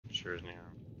sure there's any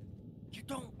harm. You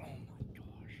don't. Oh my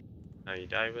gosh. No, you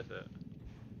die with it.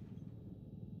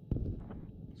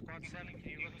 Squad 7,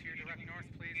 can you look to your direct north,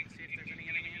 please, and see if there's any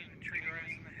enemy infantry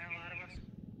harassing the hell out of us?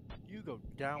 You go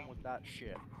down with that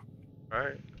shit.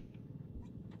 Alright.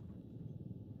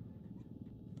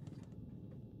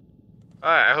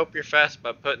 Alright, I hope you're fast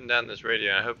about putting down this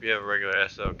radio. I hope you have a regular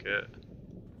SL kit.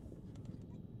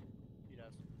 He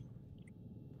does.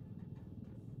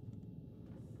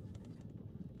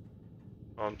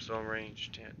 Oh, I'm still in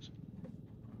range. Tense.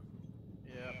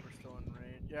 Yeah, we're still in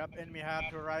range. Yep, enemy hab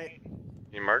to the right.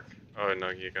 You mark? Oh no,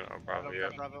 you can. Oh, probably.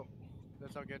 Bravo, Yeah. Bravo.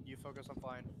 That's all good. You focus on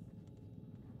flying.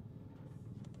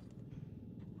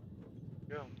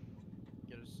 Go.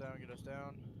 Get us down. Get us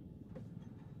down.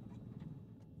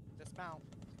 Dismount.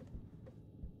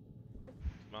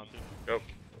 Mountain. Go.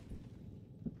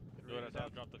 Do it.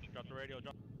 Drop the radio.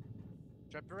 Drop.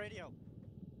 Drop the radio.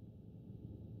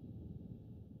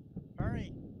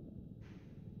 Hurry.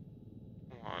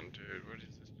 Come on, dude. What is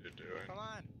this dude doing? Come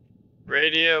on.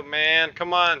 Radio, man.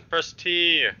 Come on. Press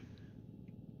T.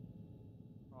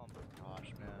 Oh my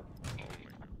gosh, man. Oh my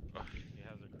god. He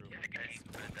has a crew. Yeah, guys,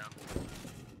 put it down.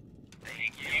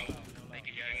 Thank you. Thank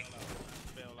you, guys.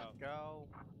 Bail out. Go.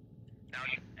 Now,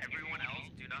 everyone else,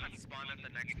 do not spawn at the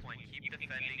next point. Keep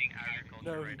defending agriculture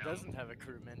No, right he now. doesn't have a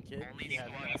crewman kit. Only He has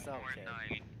an squad SL 4 kit. and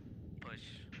 9 push.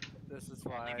 This is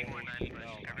why. Only 4 and 9 push.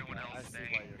 Oh, Everyone I else see stay.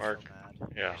 why you're Mark. so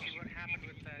mad. Yeah. See what happened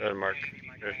with that? Good, Mark. enemy,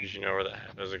 my guy? Did you know where that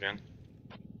happens again?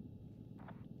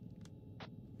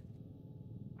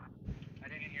 I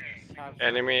didn't hear us.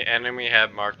 Enemy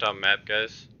have marked on map,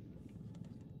 guys.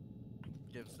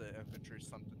 Gives the infantry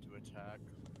something to attack.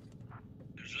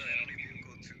 There's an enemy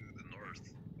vehicle to the north,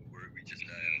 where we just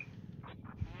died.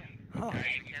 Oh, Guys,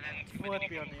 you can't have too many Flippy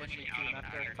people on the pushing enemy out team of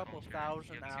after a couple agriculture.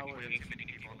 thousand You have too hours. many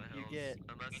people in the You hills. get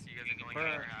Unless you guys are going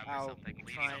burnt to have or out something.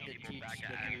 Leave trying some to people teach back the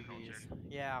at newbies. agriculture.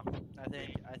 Yeah, I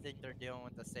think they're dealing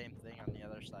with the same thing on the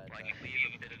other side. Like, but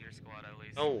leave a bit of your squad at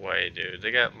least. No way, dude.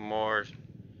 They got more.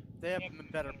 they have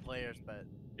better players, but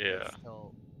Yeah.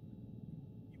 still,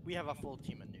 we have a full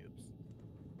team of noobs.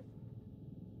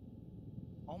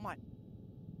 Oh my,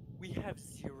 we have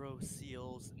 0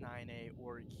 seals, 9A,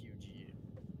 or QG.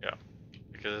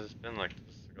 Because it's been like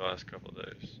this the last couple of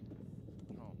days.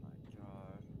 Oh my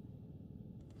god.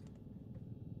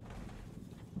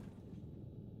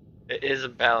 It is a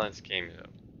balanced game,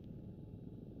 though.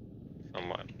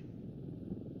 Somewhat.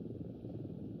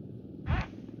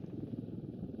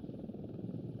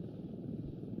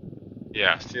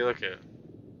 Yeah, see, look at.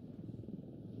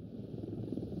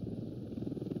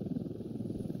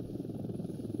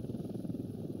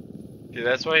 See,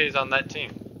 that's why he's on that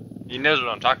team. He knows what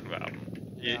I'm talking about.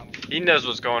 Yeah. He knows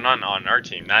what's going on our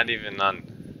team, not even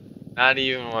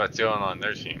what's going on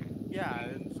their team. Yeah,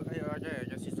 okay, I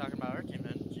guess he's talking about our team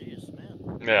then. Jeez,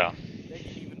 man. Yeah. They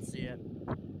can even see it.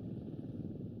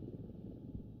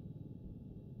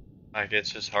 Like, it's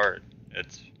just hard.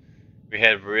 We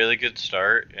had a really good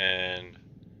start, and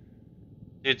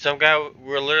dude,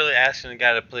 we're literally asking the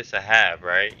guy to place a hab,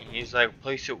 right? And he's like,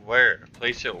 place it where?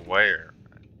 Place it where?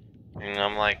 And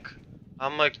I'm like,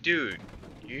 dude,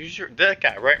 that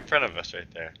guy right in front of us right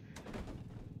there.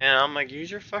 And I'm like, use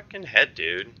your fucking head,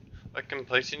 dude. Fucking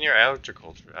place in your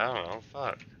agriculture. I don't know,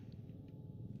 fuck.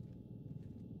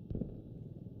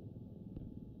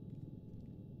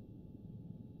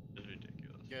 It's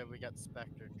ridiculous. Good, we got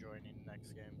Spectre joining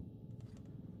next game.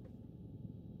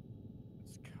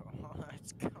 Let's go.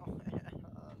 Let's go, man.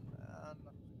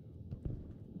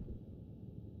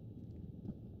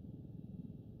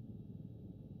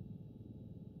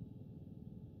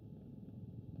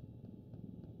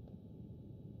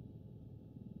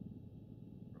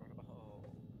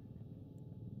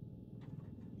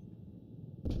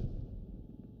 Oh.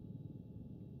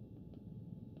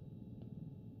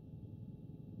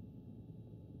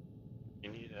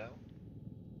 You need help?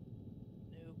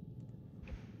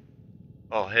 Nope.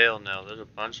 Oh hell no, there's a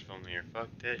bunch of them here. Fuck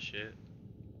that shit.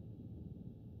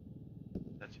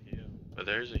 That's a heal. But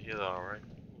there's a heal alright.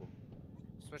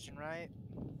 Switching right.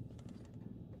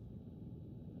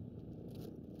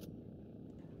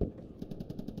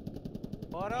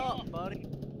 What up, buddy?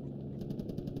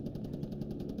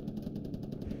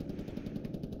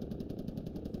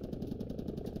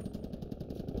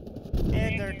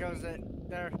 And there goes it.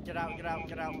 There, get out, get out,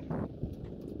 get out.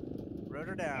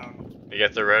 Rotor down. You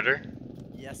got the rudder?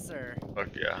 Yes, sir. Fuck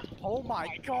yeah. Oh my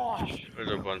gosh!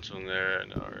 There's a bunch of them there, I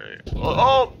know, right?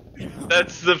 Oh!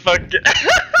 That's the fucking.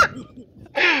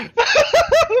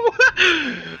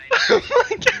 Oh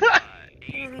my god!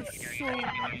 There is so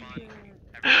many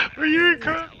there. Were you in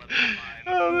car?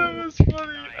 Oh, that was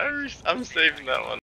funny. I I'm saving that one.